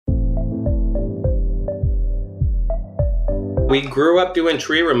We grew up doing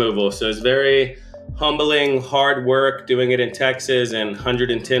tree removal, so it's very humbling, hard work, doing it in Texas in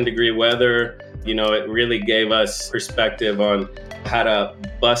 110-degree weather. You know, it really gave us perspective on how to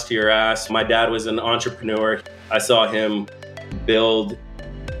bust your ass. My dad was an entrepreneur. I saw him build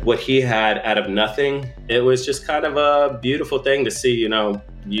what he had out of nothing. It was just kind of a beautiful thing to see, you know,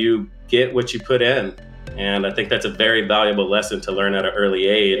 you get what you put in. And I think that's a very valuable lesson to learn at an early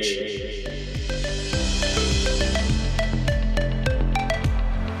age.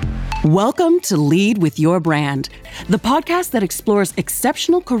 Welcome to Lead with Your Brand, the podcast that explores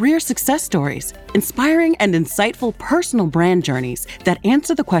exceptional career success stories, inspiring and insightful personal brand journeys that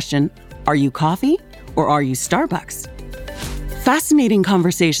answer the question, are you coffee or are you Starbucks? Fascinating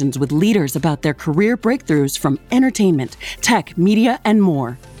conversations with leaders about their career breakthroughs from entertainment, tech, media, and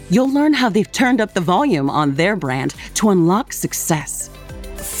more. You'll learn how they've turned up the volume on their brand to unlock success.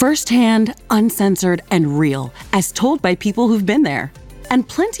 Firsthand, uncensored, and real, as told by people who've been there. And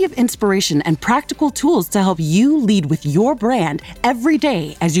plenty of inspiration and practical tools to help you lead with your brand every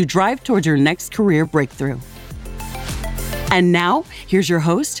day as you drive towards your next career breakthrough. And now, here's your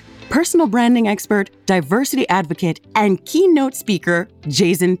host, personal branding expert, diversity advocate, and keynote speaker,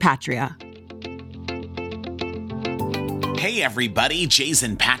 Jayzen Patria. Hey everybody,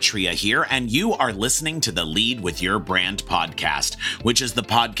 Jayzen Patria here, and you are listening to the Lead with Your Brand podcast, which is the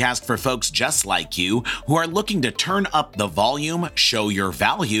podcast for folks just like you who are looking to turn up the volume, show your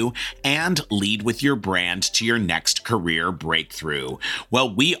value, and lead with your brand to your next career breakthrough.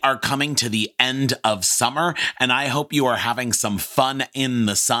 Well, we are coming to the end of summer, and I hope you are having some fun in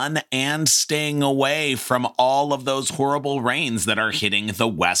the sun and staying away from all of those horrible rains that are hitting the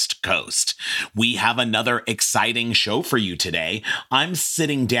West Coast. We have another exciting show for you today. I'm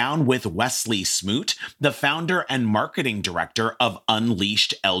sitting down with Wesley Smoot, the founder and marketing director of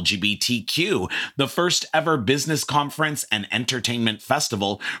Unleashed LGBTQ, the first ever business conference and entertainment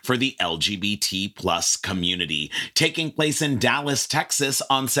festival for the LGBT plus community, taking place in Dallas, Texas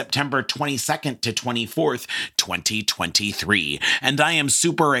on September 22nd to 24th, 2023. And I am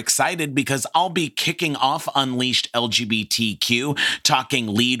super excited because I'll be kicking off Unleashed LGBTQ, talking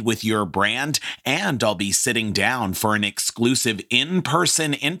lead with your brand, and I'll be sitting down for an exclusive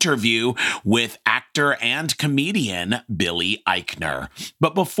in-person interview with actor and comedian Billy Eichner.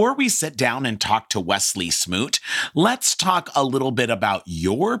 But before we sit down and talk to Wesley Smoot, let's talk a little bit about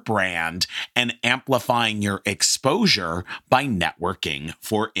your brand and amplifying your exposure by networking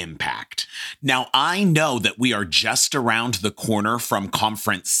for impact. Now, I know that we are just around the corner from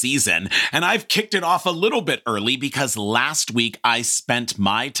conference season, and I've kicked it off a little bit early because last week I spent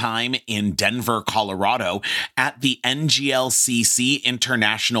my time in Denver, Colorado at the NGLCC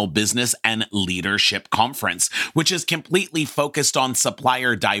International Business and Leadership Conference, which is completely focused on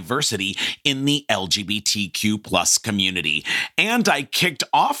supplier diversity in the LGBTQ plus community. And I kicked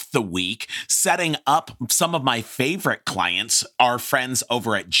off the week setting up some of my favorite clients, our friends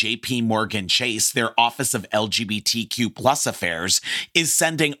over at JP Morgan Chase. Their Office of LGBTQ plus Affairs is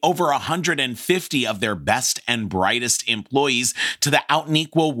sending over 150 of their best and brightest employees to the Out and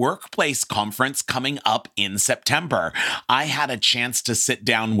Equal Workplace Conference coming up in September. I had a chance to sit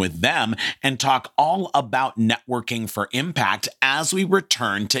down with them and talk all about networking for impact as we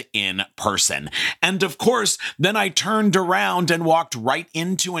return to in-person. And of course, then I turned around and walked right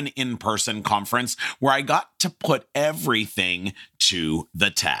into an in-person conference where I got to put everything to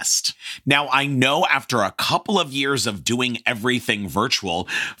the test. Now, I know after a couple of years of doing everything virtual,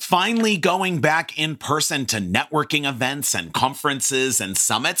 finally going back in person to networking events and conferences and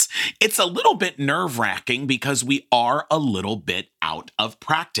summits, it's a little bit nerve-wracking because we are a little bit out of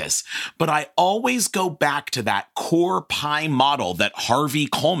practice. But I always go back to that core pie model that Harvey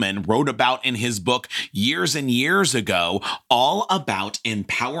Coleman wrote about in his book years and years ago, all about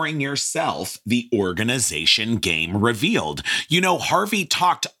empowering yourself, the organization game revealed. You know, Harvey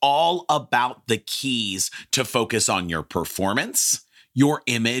talked all about the keys to focus on your performance, your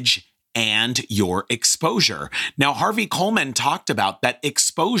image, and your exposure. Now, Harvey Coleman talked about that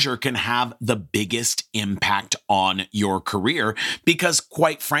exposure can have the biggest impact on your career because,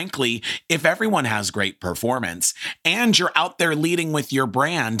 quite frankly, if everyone has great performance and you're out there leading with your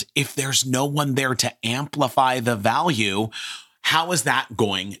brand, if there's no one there to amplify the value, how is that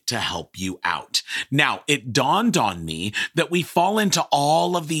going to help you out? Now, it dawned on me that we fall into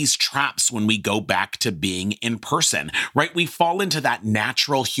all of these traps when we go back to being in person, right? We fall into that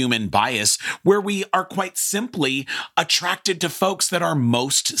natural human bias where we are quite simply attracted to folks that are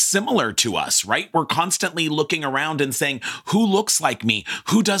most similar to us, right? We're constantly looking around and saying, who looks like me?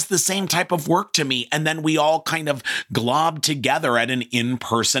 Who does the same type of work to me? And then we all kind of glob together at an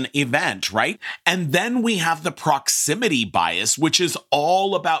in-person event, right? And then we have the proximity bias, which is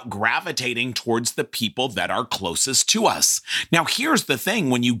all about gravitating towards the people that are closest to us. Now, here's the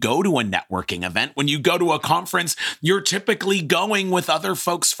thing. When you go to a networking event, when you go to a conference, you're typically going with other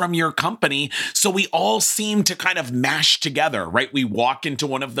folks from your company. So we all seem to kind of mash together, right? We walk into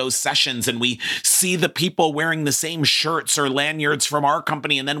one of those sessions and we see the people wearing the same shirts or lanyards from our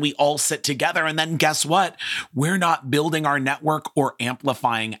company, and then we all sit together. And then guess what? We're not building our network or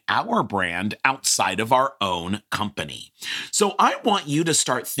amplifying our brand outside of our own company. So I want you to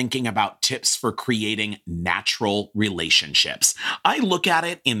start thinking about tips for creating natural relationships. I look at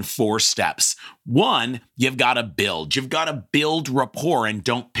it in 4 steps. 1, you've got to build. You've got to build rapport and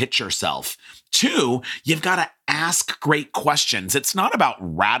don't pitch yourself. 2, you've got to ask great questions. It's not about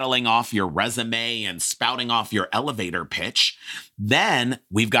rattling off your resume and spouting off your elevator pitch. Then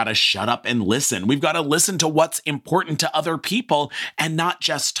we've got to shut up and listen. We've got to listen to what's important to other people and not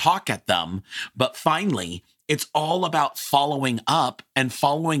just talk at them. But finally, it's all about following up and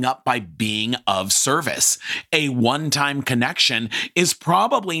following up by being of service. A one-time connection is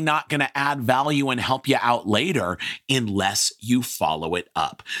probably not going to add value and help you out later unless you follow it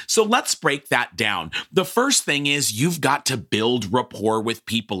up. So let's break that down. The first thing is you've got to build rapport with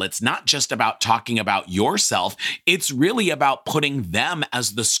people. It's not just about talking about yourself. It's really about putting them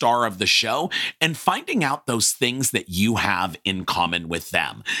as the star of the show and finding out those things that you have in common with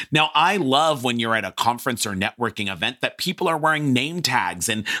them. Now, I love when you're at a conference or networking event that people are wearing name tags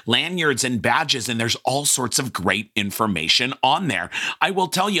and lanyards and badges, and there's all sorts of great information on there. I will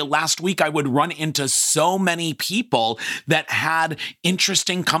tell you, last week I would run into so many people that had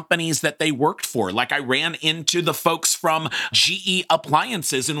interesting companies that they worked for. Like I ran into the folks from GE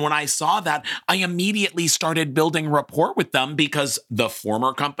Appliances, and when I saw that, I immediately started building rapport with them because the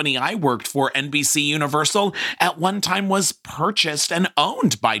former company I worked for, NBC Universal, at one time was purchased and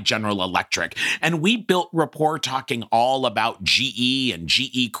owned by General Electric. And we built rapport talking all about GE and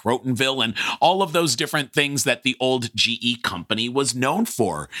GE Crotonville and all of those different things that the old GE company was known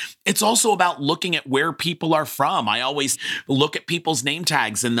for. It's also about looking at where people are from. I always look at people's name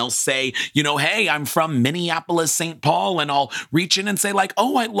tags and they'll say, hey, I'm from Minneapolis, St. Paul. And I'll reach in and say like,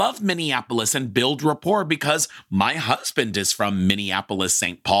 oh, I love Minneapolis, and build rapport because my husband is from Minneapolis,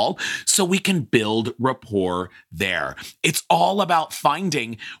 St. Paul. So we can build rapport there. It's all about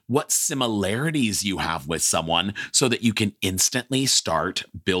finding what similarities you have with someone so that you can instantly start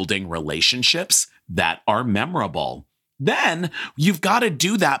building relationships that are memorable. Then you've got to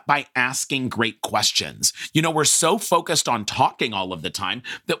do that by asking great questions. We're so focused on talking all of the time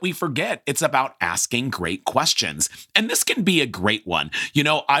that we forget it's about asking great questions. And this can be a great one.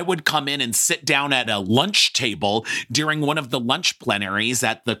 I would come in and sit down at a lunch table during one of the lunch plenaries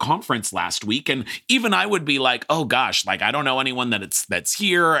at the conference last week. And even I would be like, oh gosh, I don't know anyone that's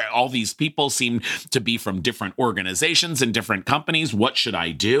here. All these people seem to be from different organizations and different companies. What should I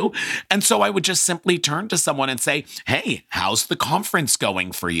do? And so I would just simply turn to someone and say, hey, how's the conference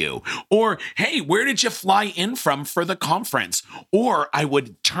going for you? Or, hey, where did you fly in from for the conference? Or I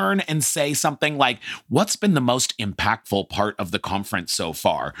would turn and say something like, what's been the most impactful part of the conference so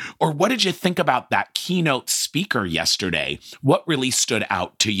far? Or what did you think about that keynote speaker yesterday? What really stood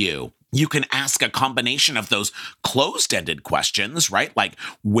out to you? You can ask a combination of those closed-ended questions, right? Like,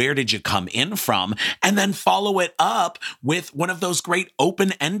 where did you come in from? And then follow it up with one of those great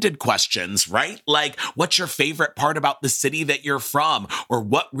open-ended questions, right? Like, what's your favorite part about the city that you're from? Or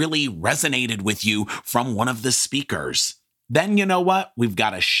what really resonated with you from one of the speakers? Then you know what? We've got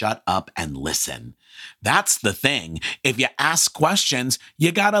to shut up and listen. That's the thing. If you ask questions,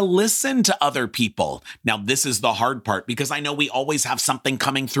 you got to listen to other people. Now, this is the hard part because I know we always have something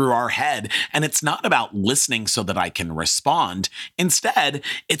coming through our head, and it's not about listening so that I can respond. Instead,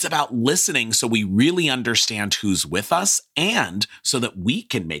 it's about listening so we really understand who's with us and so that we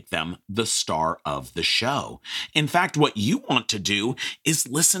can make them the star of the show. In fact, what you want to do is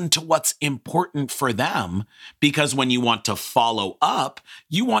listen to what's important for them, because when you want to follow up,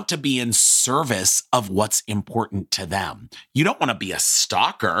 you want to be in service sense of what's important to them. You don't want to be a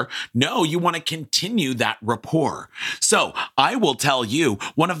stalker. No, you want to continue that rapport. So I will tell you,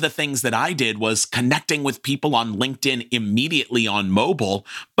 one of the things that I did was connecting with people on LinkedIn immediately on mobile.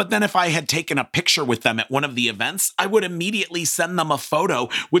 But then if I had taken a picture with them at one of the events, I would immediately send them a photo,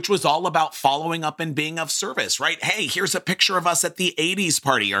 which was all about following up and being of service, right? Hey, here's a picture of us at the 80s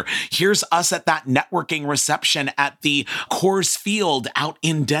party, or here's us at that networking reception at the Coors Field out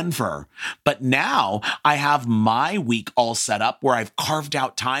in Denver. But now I have my week all set up where I've carved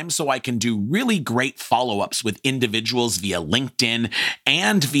out time so I can do really great follow-ups with individuals via LinkedIn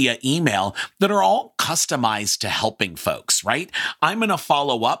and via email that are all customized to helping folks, right? I'm going to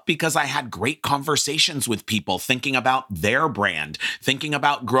follow up because I had great conversations with people thinking about their brand, thinking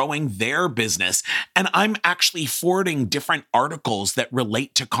about growing their business. And I'm actually forwarding different articles that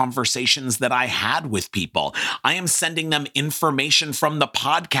relate to conversations that I had with people. I am sending them information from the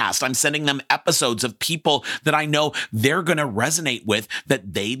podcast. I'm sending them episodes of people that I know they're going to resonate with,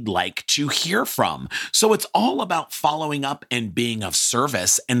 that they'd like to hear from. So it's all about following up and being of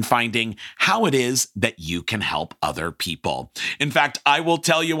service and finding how it is that you can help other people. In fact, I will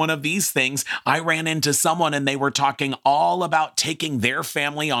tell you one of these things. I ran into someone and they were talking all about taking their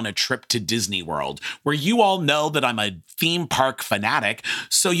family on a trip to Disney World, where you all know that I'm a theme park fanatic.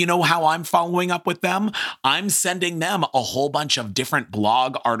 So you know how I'm following up with them? I'm sending them a whole bunch of different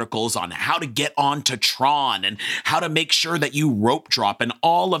blog articles on how to get onto Tron and how to make sure that you rope drop and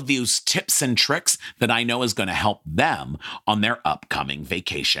all of these tips and tricks that I know is going to help them on their upcoming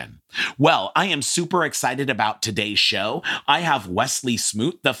vacation. Well, I am super excited about today's show. I have Wesley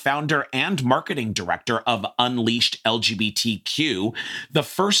Smoot, the founder and marketing director of Unleashed LGBTQ, the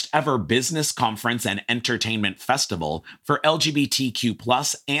first ever business conference and entertainment festival for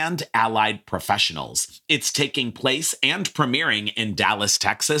LGBTQ+ and allied professionals. It's taking place and premiering in Dallas,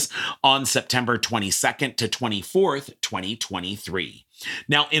 Texas on September 22nd to 24th, 2023.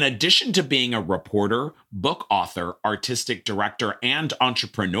 Now, in addition to being a reporter, book author, artistic director, and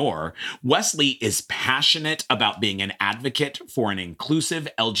entrepreneur, Wesley is passionate about being an advocate for an inclusive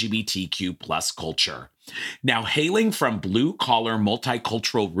LGBTQ+ culture. Now, hailing from blue-collar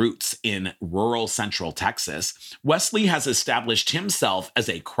multicultural roots in rural central Texas, Wesley has established himself as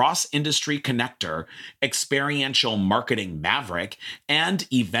a cross-industry connector, experiential marketing maverick, and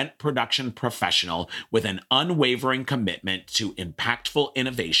event production professional with an unwavering commitment to impactful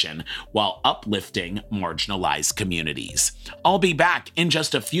innovation while uplifting marginalized communities. I'll be back in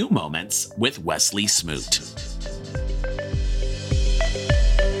just a few moments with Wesley Smoot.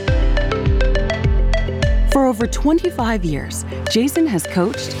 For over 25 years, Jayzen has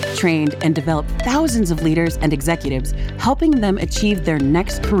coached, trained, and developed thousands of leaders and executives, helping them achieve their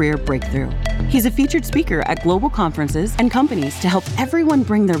next career breakthrough. He's a featured speaker at global conferences and companies to help everyone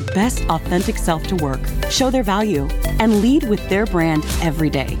bring their best authentic self to work, show their value, and lead with their brand every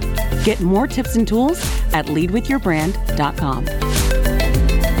day. Get more tips and tools at leadwithyourbrand.com.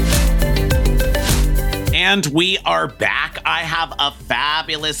 And we are back. I have a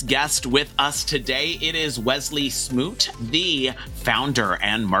fabulous guest with us today. It is Wesley Smoot, the founder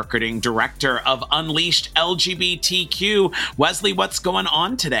and marketing director of Unleashed LGBTQ. Wesley, what's going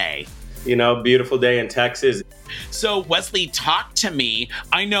on today? You know, beautiful day in Texas. So Wesley, talk to me.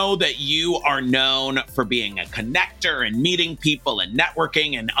 I know that you are known for being a connector and meeting people and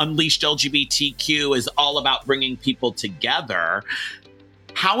networking, and Unleashed LGBTQ is all about bringing people together.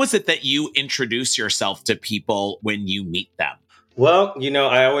 How is it that you introduce yourself to people when you meet them? Well, you know,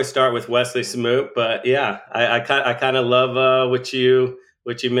 I always start with Wesley Smoot, but yeah, I kind of love what you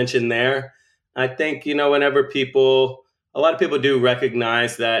mentioned there. I think, you know, whenever a lot of people do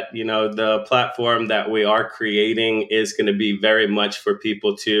recognize that, you know, the platform that we are creating is going to be very much for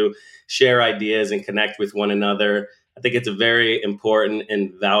people to share ideas and connect with one another. I think it's a very important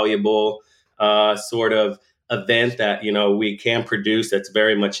and valuable sort of event that, you know, we can produce that's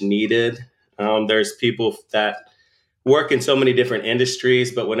very much needed. There's people that work in so many different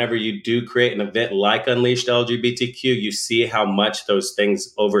industries, but whenever you do create an event like Unleashed LGBTQ, you see how much those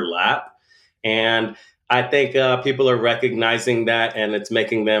things overlap. And I think people are recognizing that, and it's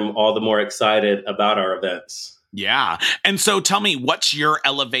making them all the more excited about our events. Yeah. And so tell me, what's your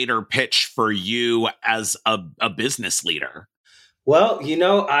elevator pitch for you as a business leader? Well, you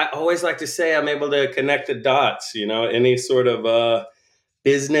know, I always like to say I'm able to connect the dots, you know, any sort of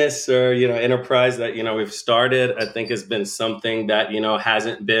business or, you know, enterprise that, you know, we've started, I think has been something that, you know,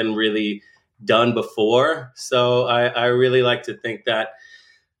 hasn't been really done before. So I really like to think that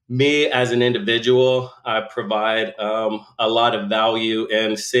me as an individual, I provide a lot of value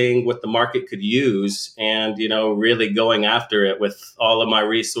in seeing what the market could use and, really going after it with all of my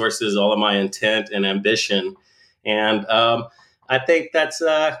resources, all of my intent and ambition. And I think that's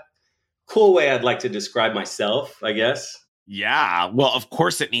a cool way I'd like to describe myself, I guess. Yeah, well, of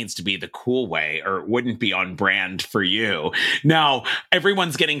course it needs to be the cool way, or it wouldn't be on brand for you. Now,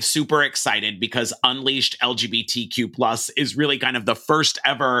 everyone's getting super excited because Unleashed LGBTQ Plus is really kind of the first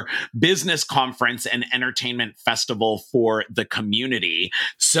ever business conference and entertainment festival for the community.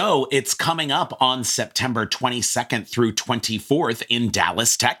 So it's coming up on September 22nd through 24th in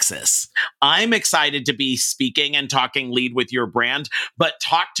Dallas, Texas. I'm excited to be speaking and talking Lead with Your Brand, but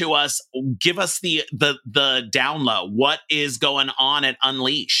talk to us, give us the down low. What is going on at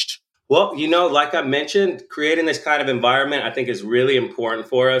Unleashed? Well, like I mentioned, creating this kind of environment, I think is really important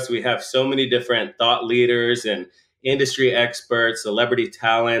for us. We have so many different thought leaders and industry experts, celebrity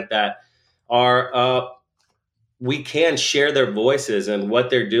talent that are, we can share their voices and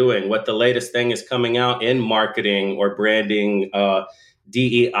what they're doing, what the latest thing is coming out in marketing or branding,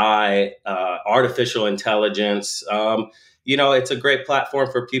 DEI, artificial intelligence. It's a great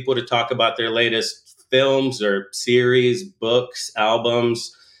platform for people to talk about their latest films or series, books,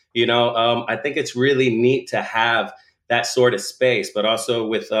 albums. I think it's really neat to have that sort of space, but also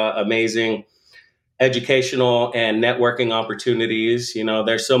with amazing educational and networking opportunities.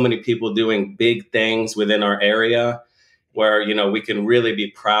 There's so many people doing big things within our area where, we can really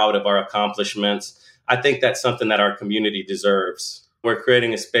be proud of our accomplishments. I think that's something that our community deserves. We're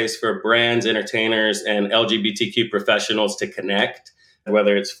creating a space for brands, entertainers, and LGBTQ professionals to connect,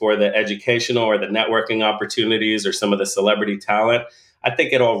 whether it's for the educational or the networking opportunities or some of the celebrity talent. I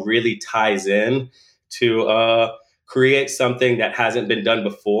think it all really ties in to create something that hasn't been done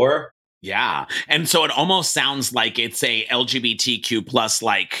before. Yeah. And so it almost sounds like it's a LGBTQ plus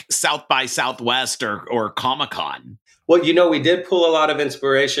like South by Southwest or Comic-Con. Well, we did pull a lot of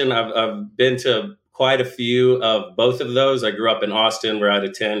inspiration. I've been to quite a few of both of those. I grew up in Austin where I'd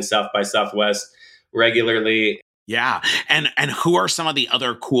attend South by Southwest regularly. Yeah. And who are some of the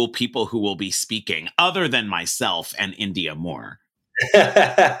other cool people who will be speaking other than myself and India Moore?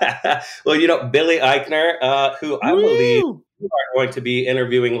 Well, Billy Eichner, who I believe you are going to be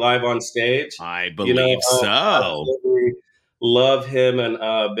interviewing live on stage. I believe so. Absolutely love him and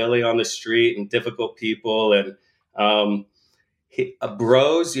Billy on the Street and Difficult People and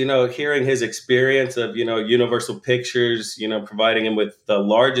Bros, hearing his experience of, Universal Pictures, providing him with the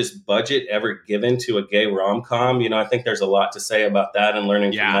largest budget ever given to a gay rom-com. I think there's a lot to say about that and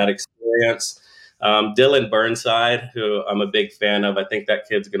learning from that experience. Dylan Burnside, who I'm a big fan of. I think that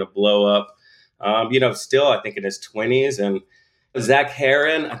kid's going to blow up, still, I think in his 20s. And Zach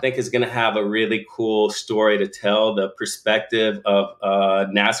Heron, I think, is going to have a really cool story to tell, the perspective of a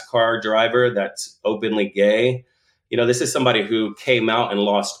NASCAR driver that's openly gay. This is somebody who came out and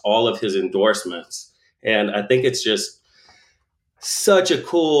lost all of his endorsements. And I think it's just such a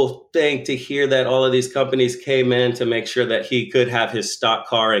cool thing to hear that all of these companies came in to make sure that he could have his stock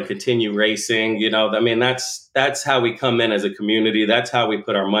car and continue racing. That's how we come in as a community. That's how we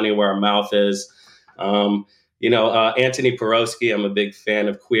put our money where our mouth is. Anthony Porowski, I'm a big fan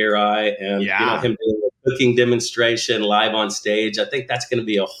of Queer Eye, and him doing a cooking demonstration live on stage. I think that's going to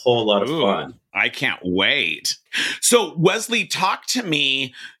be a whole lot of fun. I can't wait. So Wesley, talk to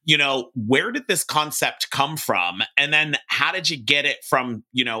me, where did this concept come from? And then how did you get it from,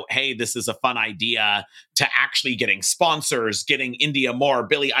 hey, this is a fun idea, to actually getting sponsors, getting India Moore,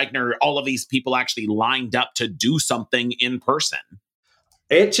 Billy Eichner, all of these people actually lined up to do something in person?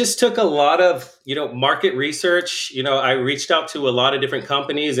 It just took a lot of, market research. I reached out to a lot of different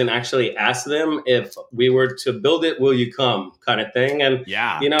companies and actually asked them, if we were to build it, will you come, kind of thing. And,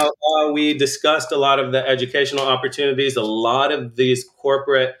 we discussed a lot of the educational opportunities. A lot of these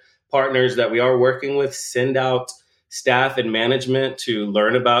corporate partners that we are working with send out staff and management to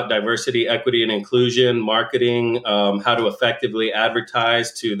learn about diversity, equity, and inclusion, marketing, how to effectively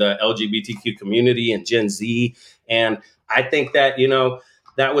advertise to the LGBTQ community and Gen Z. And I think that,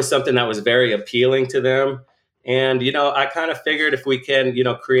 that was something that was very appealing to them. And, I kind of figured if we can,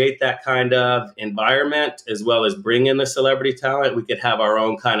 create that kind of environment as well as bring in the celebrity talent, we could have our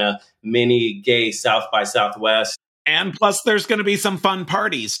own kind of mini gay South by Southwest. And plus there's going to be some fun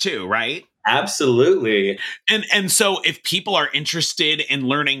parties too, right? Absolutely. And so if people are interested in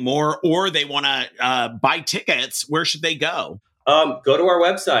learning more or they want to buy tickets, where should they go? Go to our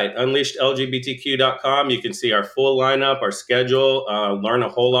website, unleashedlgbtq.com. You can see our full lineup, our schedule, learn a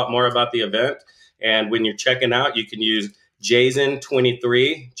whole lot more about the event. And when you're checking out, you can use Jayzen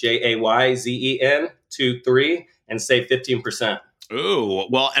 23, Jayzen 23, and save 15%. Ooh,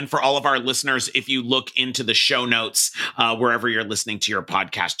 well, and for all of our listeners, if you look into the show notes, wherever you're listening to your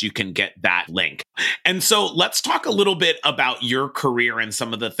podcast, you can get that link. And so let's talk a little bit about your career and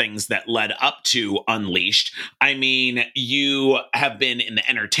some of the things that led up to Unleashed. I mean, you have been in the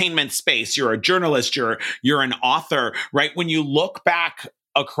entertainment space. You're a journalist. You're an author, right? When you look back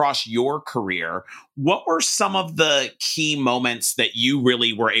across your career, what were some of the key moments that you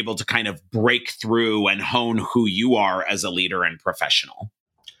really were able to kind of break through and hone who you are as a leader and professional?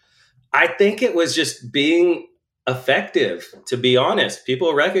 I think it was just being effective, to be honest.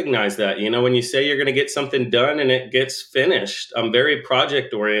 People recognize that, when you say you're going to get something done and it gets finished. I'm very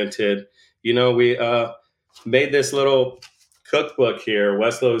project oriented. We made this little cookbook here,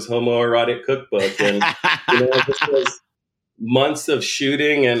 Weslo's Home-O-Erotic cookbook. And, this was months of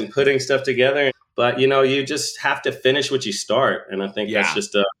shooting and putting stuff together. But, you just have to finish what you start. And I think that's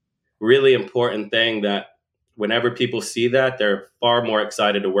just a really important thing, that whenever people see that, they're far more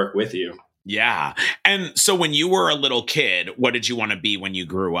excited to work with you. Yeah. And so when you were a little kid, what did you want to be when you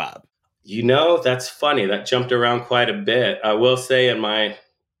grew up? That's funny. That jumped around quite a bit. I will say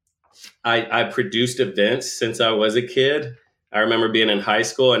I produced events since I was a kid. I remember being in high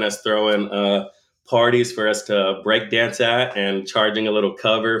school and us throwing parties for us to break dance at and charging a little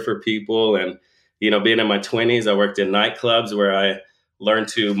cover for people. And, being in my 20s, I worked in nightclubs where I learned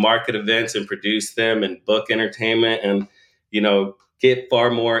to market events and produce them and book entertainment and, get far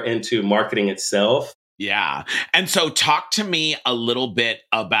more into marketing itself. Yeah. And so talk to me a little bit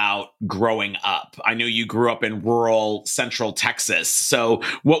about growing up. I know you grew up in rural central Texas. So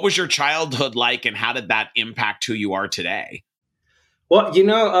what was your childhood like and how did that impact who you are today? Well,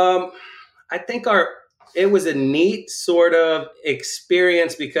 I think it was a neat sort of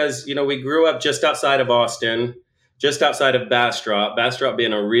experience because, we grew up just outside of Austin, just outside of Bastrop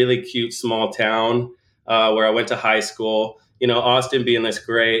being a really cute small town where I went to high school, Austin being this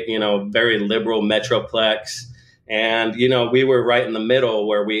great, very liberal metroplex. And, we were right in the middle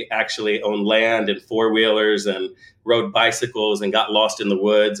where we actually owned land and four-wheelers and rode bicycles and got lost in the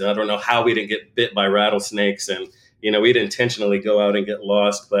woods. And I don't know how we didn't get bit by rattlesnakes. And, we'd intentionally go out and get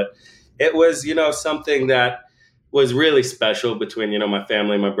lost. But it was, something that was really special between, my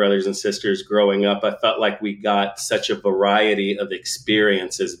family, my brothers and sisters growing up. I felt like we got such a variety of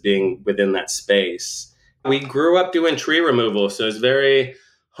experiences being within that space. We grew up doing tree removal. So it's very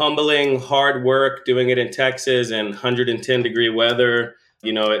humbling, hard work, doing it in Texas in 110 degree weather.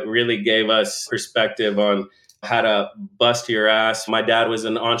 It really gave us perspective on how to bust your ass. My dad was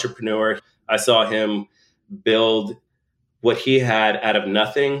an entrepreneur. I saw him build what he had out of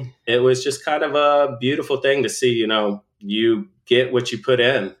nothing. It was just kind of a beautiful thing to see, you get what you put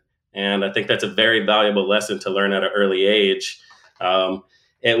in. And I think that's a very valuable lesson to learn at an early age.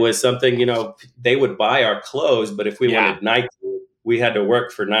 It was something, they would buy our clothes, but if we wanted Nike, we had to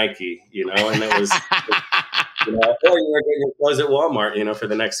work for Nike, and it was, or you were getting your clothes at Walmart, for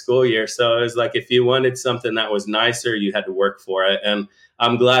the next school year. So it was like, if you wanted something that was nicer, you had to work for it. And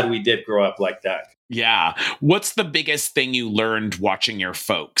I'm glad we did grow up like that. Yeah. What's the biggest thing you learned watching your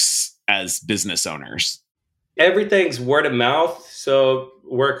folks as business owners? Everything's word of mouth. So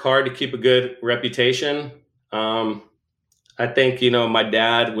work hard to keep a good reputation. I think, my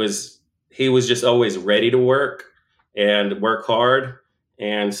dad was just always ready to work and work hard.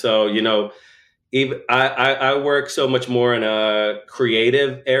 And so, even I work so much more in a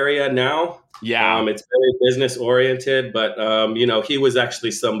creative area now. Yeah. It's very business oriented, but, he was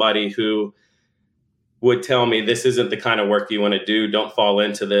actually somebody who would tell me, this isn't the kind of work you want to do. Don't fall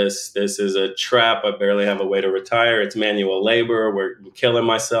into this. This is a trap. I barely have a way to retire. It's manual labor. I'm killing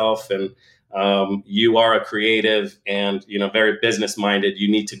myself. And you are a creative and, very business minded. You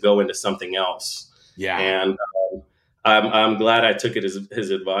need to go into something else. Yeah. And I'm glad I took it as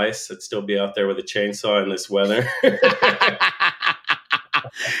his advice. I'd still be out there with a chainsaw in this weather.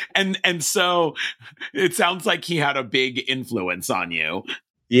 And so it sounds like he had a big influence on you.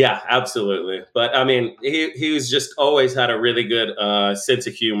 Yeah, absolutely. But I mean, he was just always had a really good sense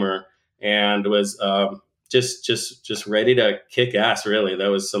of humor and was just ready to kick ass. Really, that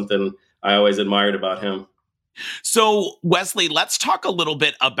was something I always admired about him. So, Wesley, let's talk a little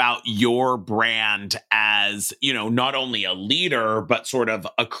bit about your brand as, not only a leader, but sort of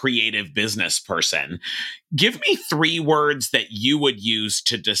a creative business person. Give me 3 words that you would use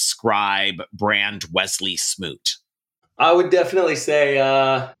to describe brand Wesley Smoot. I would definitely say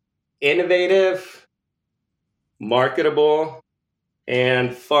innovative, marketable,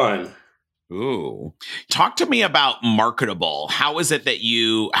 and fun. Ooh. Talk to me about marketable. How is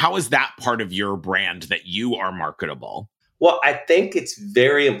that part of your brand that you are marketable? Well, I think it's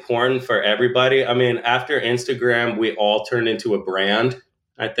very important for everybody. I mean, after Instagram, we all turned into a brand,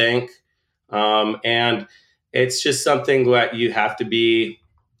 I think. And it's just something that you have to be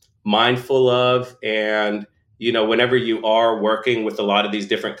mindful of. And, whenever you are working with a lot of these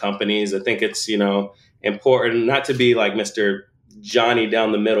different companies, I think it's, important not to be like Mr. Johnny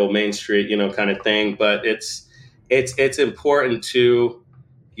down the middle, Main Street, kind of thing. But it's important to,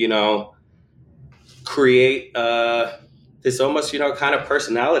 you know, create this almost, kind of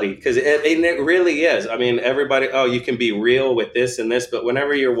personality, because it really is. I mean, everybody, oh, you can be real with this and this, but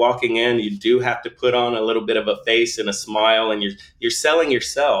whenever you're walking in, you do have to put on a little bit of a face and a smile, and you're selling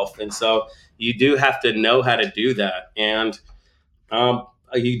yourself. And so you do have to know how to do that. And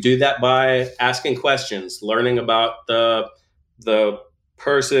you do that by asking questions, learning about the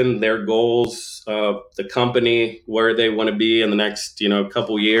person, their goals, the company, where they want to be in the next,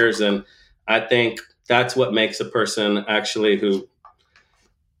 couple years. And I think that's what makes a person actually who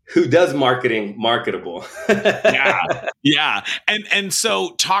does marketing marketable. Yeah. And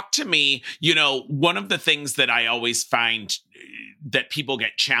so talk to me, one of the things that I always find that people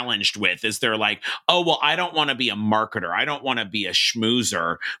get challenged with is they're like, oh, well, I don't want to be a marketer. I don't want to be a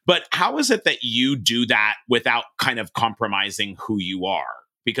schmoozer. But how is it that you do that without kind of compromising who you are?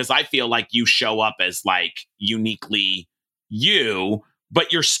 Because I feel like you show up as like uniquely you,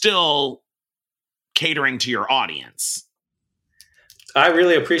 but you're still catering to your audience. I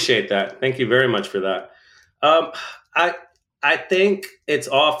really appreciate that. Thank you very much for that. I think it's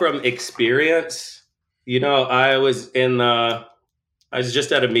all from experience. I was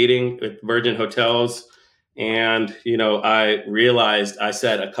just at a meeting with Virgin Hotels, and I realized I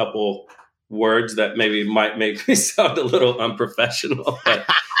said a couple words that maybe might make me sound a little unprofessional, but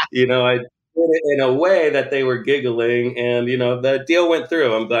I did it in a way that they were giggling, and the deal went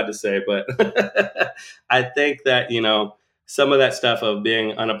through, I'm glad to say. But I think that some of that stuff of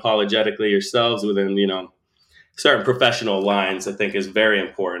being unapologetically yourselves within certain professional lines, I think, is very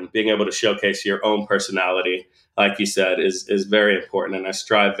important. Being able to showcase your own personality, like you said, is very important. And I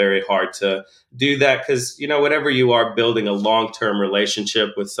strive very hard to do that, because, whenever you are building a long-term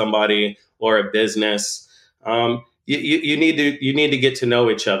relationship with somebody or a business, you need to get to know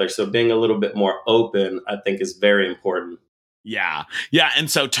each other. So being a little bit more open, I think, is very important. Yeah.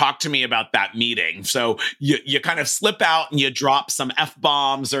 And so talk to me about that meeting. So you kind of slip out and you drop some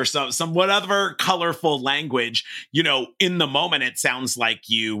F-bombs or some whatever colorful language. In the moment, it sounds like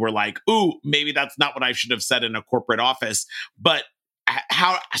you were like, ooh, maybe that's not what I should have said in a corporate office. But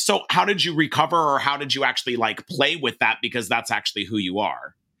how did you recover, or how did you actually like play with that? Because that's actually who you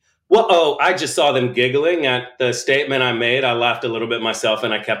are. Well, I just saw them giggling at the statement I made. I laughed a little bit myself,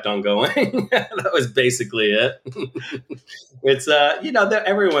 and I kept on going. That was basically it. It's,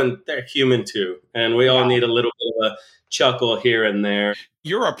 they're human too. And we all need a little bit of a chuckle here and there.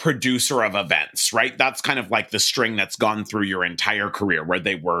 You're a producer of events, right? That's kind of like the string that's gone through your entire career, where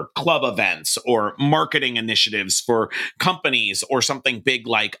they were club events or marketing initiatives for companies or something big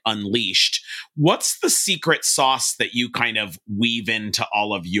like Unleashed. What's the secret sauce that you kind of weave into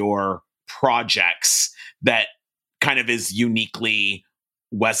all of your projects that kind of is uniquely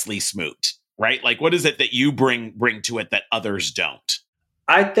Wesley Smoot, right? Like, what is it that you bring to it that others don't?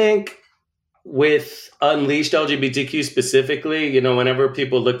 I think with Unleashed LGBTQ specifically, whenever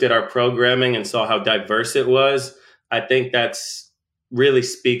people looked at our programming and saw how diverse it was, I think that's really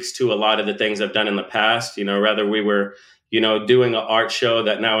speaks to a lot of the things I've done in the past. Rather we were, doing an art show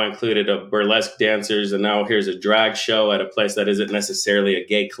that now included a burlesque dancers, and now here's a drag show at a place that isn't necessarily a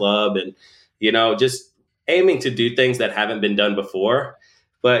gay club, and, just aiming to do things that haven't been done before.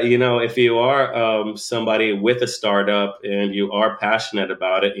 But, if you are somebody with a startup and you are passionate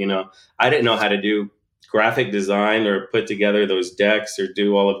about it, I didn't know how to do graphic design or put together those decks or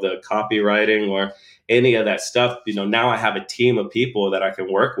do all of the copywriting or any of that stuff. Now I have a team of people that I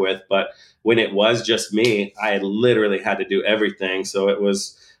can work with. But when it was just me, I literally had to do everything. So it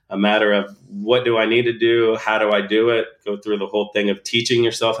was a matter of, what do I need to do? How do I do it? Go through the whole thing of teaching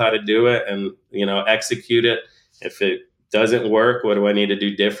yourself how to do it and, execute it. If it doesn't work, what do I need to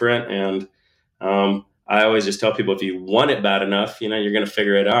do different? And I always just tell people, if you want it bad enough, you're going to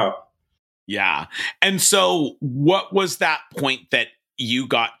figure it out. Yeah. And so what was that point that you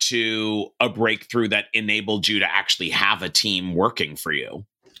got to a breakthrough that enabled you to actually have a team working for you?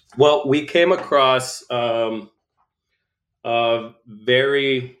 Well, we came across a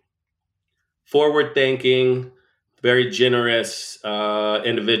very forward-thinking, very generous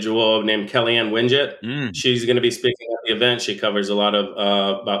individual named Ann Winget. She's going to be speaking at the event. She covers a lot of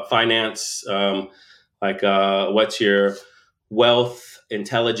about finance, what's your wealth,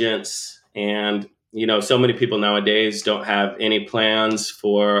 intelligence. And so many people nowadays don't have any plans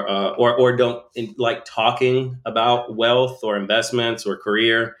for, or don't like talking about wealth or investments or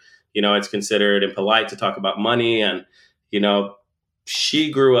career. It's considered impolite to talk about money. And,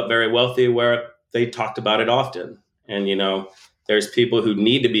 she grew up very wealthy where they talked about it often. And, there's people who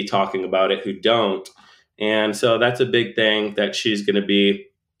need to be talking about it who don't. And so that's a big thing that she's going to be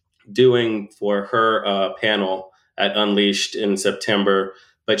doing for her panel at Unleashed in September.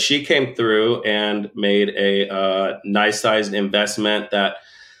 But she came through and made a nice sized investment that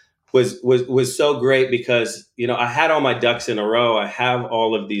was so great because, I had all my ducks in a row. I have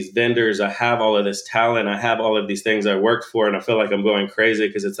all of these vendors. I have all of this talent. I have all of these things I worked for. And I feel like I'm going crazy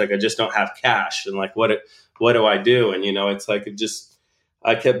because it's like I just don't have cash. And like, what do I do? And, it's like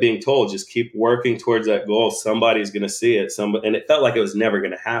I kept being told, just keep working towards that goal. Somebody's going to see it. And it felt like it was never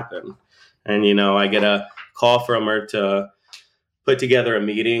going to happen. And, I get a call from her to put together a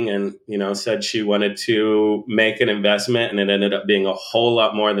meeting and, said she wanted to make an investment, and it ended up being a whole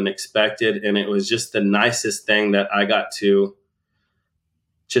lot more than expected. And it was just the nicest thing that I got to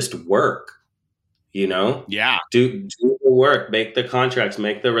just work, Yeah. Do the work, make the contracts,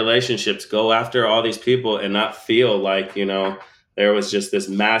 make the relationships, go after all these people and not feel like, there was just this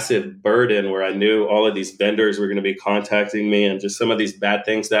massive burden where I knew all of these vendors were going to be contacting me and just some of these bad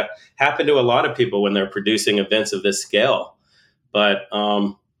things that happen to a lot of people when they're producing events of this scale. But,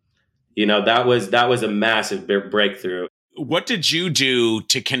 that was a massive breakthrough. What did you do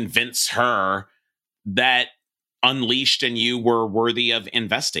to convince her that Unleashed and you were worthy of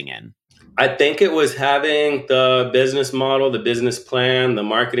investing in? I think it was having the business model, the business plan, the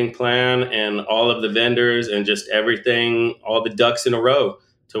marketing plan, and all of the vendors and just everything, all the ducks in a row,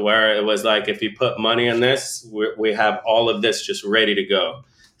 to where it was like, if you put money in this, we have all of this just ready to go.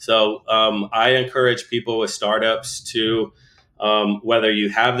 So I encourage people with startups to, whether you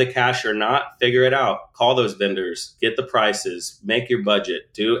have the cash or not, figure it out. Call those vendors, get the prices, make your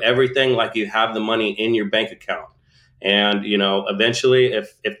budget, do everything like you have the money in your bank account. And, eventually,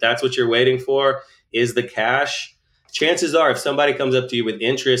 if that's what you're waiting for is the cash, chances are if somebody comes up to you with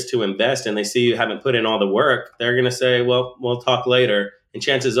interest to invest and they see you haven't put in all the work, they're going to say, well, we'll talk later. And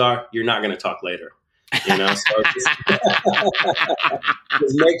chances are you're not going to talk later. So just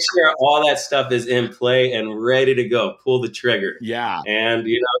make sure all that stuff is in play and ready to go. Pull the trigger. Yeah. And,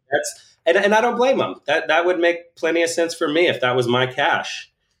 and I don't blame them. That would make plenty of sense for me if that was my cash.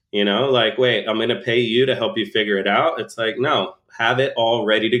 Like, wait, I'm going to pay you to help you figure it out. It's like, no, have it all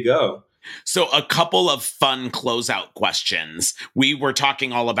ready to go. So a couple of fun closeout questions. We were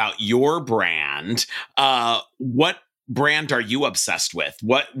talking all about your brand. What brand are you obsessed with?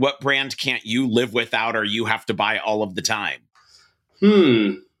 What brand can't you live without or you have to buy all of the time?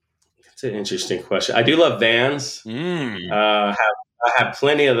 That's an interesting question. I do love Vans. I have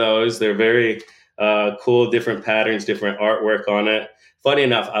plenty of those. They're very cool, different patterns, different artwork on it. Funny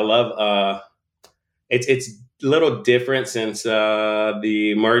enough, I love it's a little different since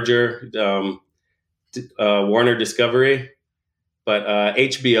the merger, Warner Discovery, but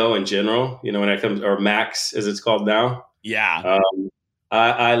HBO in general, when it comes, or Max as it's called now. Yeah.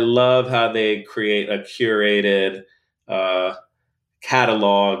 I love how they create a curated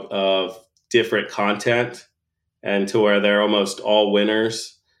catalog of different content, and to where they're almost all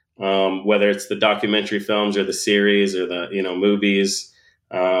winners, whether it's the documentary films or the series or the movies.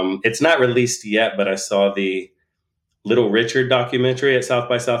 It's not released yet, but I saw the Little Richard documentary at South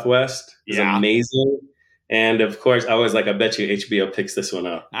by Southwest. It's amazing. And of course, I was like, I bet you HBO picks this one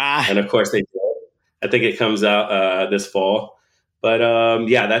up. And of course they did. I think it comes out this fall. But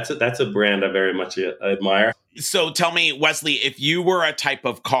that's a brand I very much admire. So tell me, Wesley, if you were a type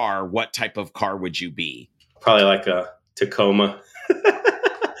of car, what type of car would you be? Probably like a Tacoma.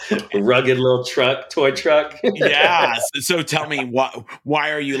 A rugged little toy truck. Yeah. So tell me,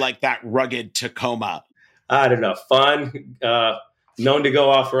 why are you like that rugged Tacoma? I don't know. Fun, known to go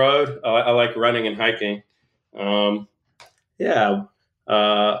off road. I like running and hiking. Versatile.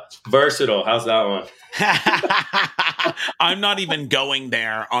 How's that one? I'm not even going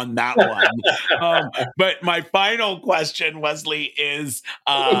there on that one. But my final question, Wesley, is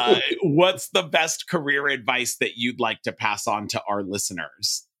what's the best career advice that you'd like to pass on to our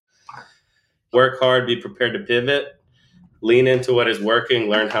listeners? Work hard, be prepared to pivot, lean into what is working,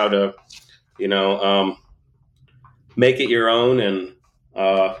 learn how to, make it your own, and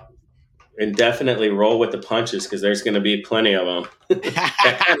And definitely roll with the punches, because there's going to be plenty of them.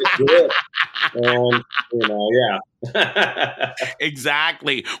 That kind of do it. And, yeah.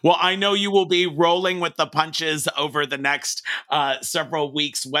 Exactly. Well, I know you will be rolling with the punches over the next several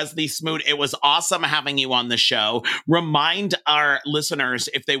weeks. Wesley Smoot, it was awesome having you on the show. Remind our listeners,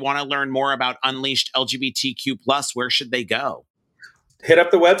 if they want to learn more about Unleashed LGBTQ+, where should they go? Hit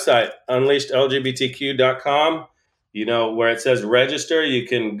up the website, unleashedlgbtq.com. Where it says register, you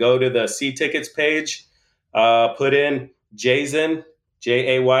can go to the See Tickets page, put in Jayzen,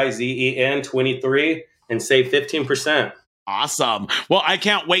 Jayzen 23, and save 15%. Awesome. Well, I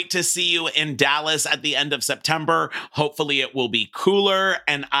can't wait to see you in Dallas at the end of September. Hopefully it will be cooler,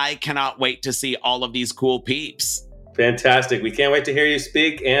 and I cannot wait to see all of these cool peeps. Fantastic. We can't wait to hear you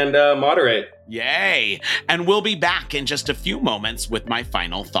speak and moderate. Yay. And we'll be back in just a few moments with my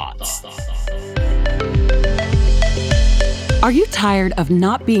final thoughts. Are you tired of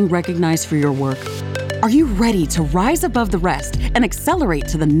not being recognized for your work? Are you ready to rise above the rest and accelerate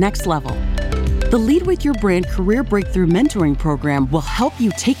to the next level? The Lead with Your Brand Career Breakthrough Mentoring Program will help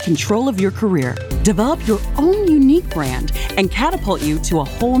you take control of your career, develop your own unique brand, and catapult you to a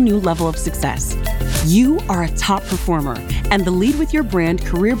whole new level of success. You are a top performer, and the Lead with Your Brand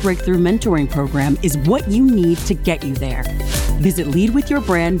Career Breakthrough Mentoring Program is what you need to get you there. Visit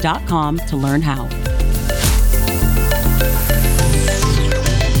leadwithyourbrand.com to learn how.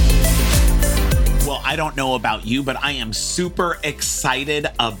 I don't know about you, but I am super excited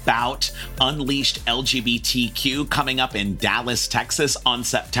about Unleashed LGBTQ coming up in Dallas, Texas on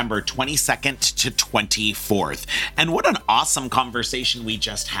September 22nd to 24th. And what an awesome conversation we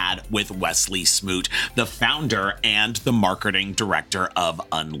just had with Wesley Smoot, the founder and the marketing director of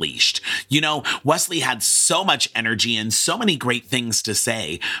Unleashed. Wesley had so much energy and so many great things to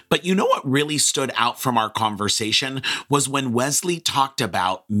say, but what really stood out from our conversation was when Wesley talked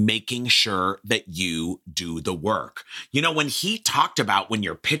about making sure that you do the work. When he talked about when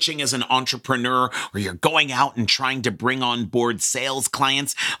you're pitching as an entrepreneur or you're going out and trying to bring on board sales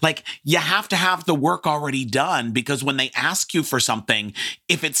clients, you have to have the work already done, because when they ask you for something,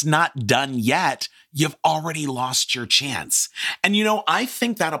 if it's not done yet, you've already lost your chance. And I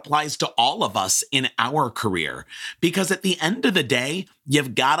think that applies to all of us in our career, because at the end of the day,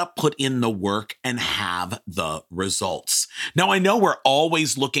 you've got to put in the work and have the results. Now, I know we're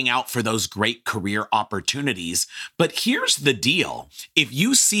always looking out for those great career opportunities, but here's the deal. If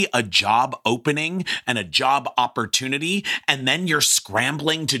you see a job opening and a job opportunity, and then you're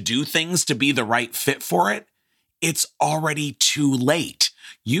scrambling to do things to be the right fit for it, it's already too late.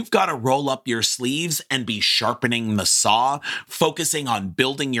 You've got to roll up your sleeves and be sharpening the saw, focusing on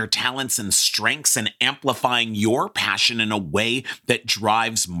building your talents and strengths and amplifying your passion in a way that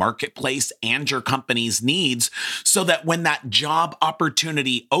drives marketplace and your company's needs, so that when that job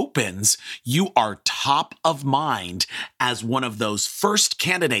opportunity opens, you are top of mind as one of those first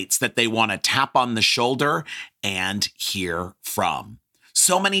candidates that they want to tap on the shoulder and hear from.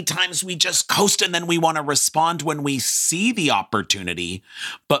 So many times we just coast and then we want to respond when we see the opportunity,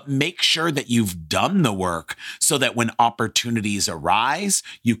 but make sure that you've done the work so that when opportunities arise,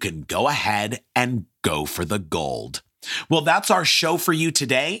 you can go ahead and go for the gold. Well, that's our show for you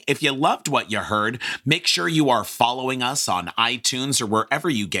today. If you loved what you heard, make sure you are following us on iTunes or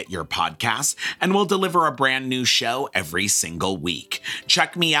wherever you get your podcasts, and we'll deliver a brand new show every single week.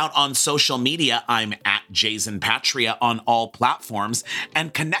 Check me out on social media. I'm at Jayzen Patria on all platforms,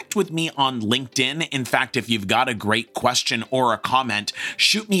 and connect with me on LinkedIn. In fact, if you've got a great question or a comment,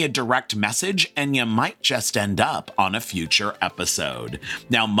 shoot me a direct message and you might just end up on a future episode.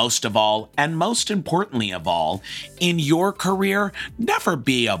 Now, most of all, and most importantly of all, in your career, never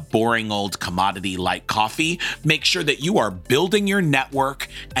be a boring old commodity like coffee. Make sure that you are building your network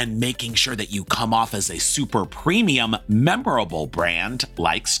and making sure that you come off as a super premium, memorable brand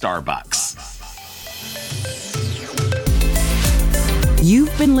like Starbucks.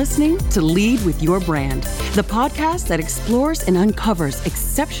 You've been listening to Lead with Your Brand, the podcast that explores and uncovers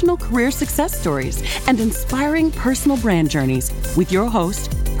exceptional career success stories and inspiring personal brand journeys with your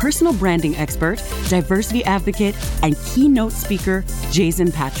host, personal branding expert, diversity advocate, and keynote speaker,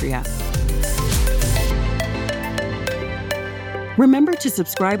 Jayzen Patria. Remember to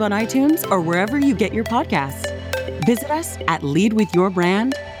subscribe on iTunes or wherever you get your podcasts. Visit us at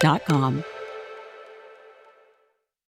leadwithyourbrand.com.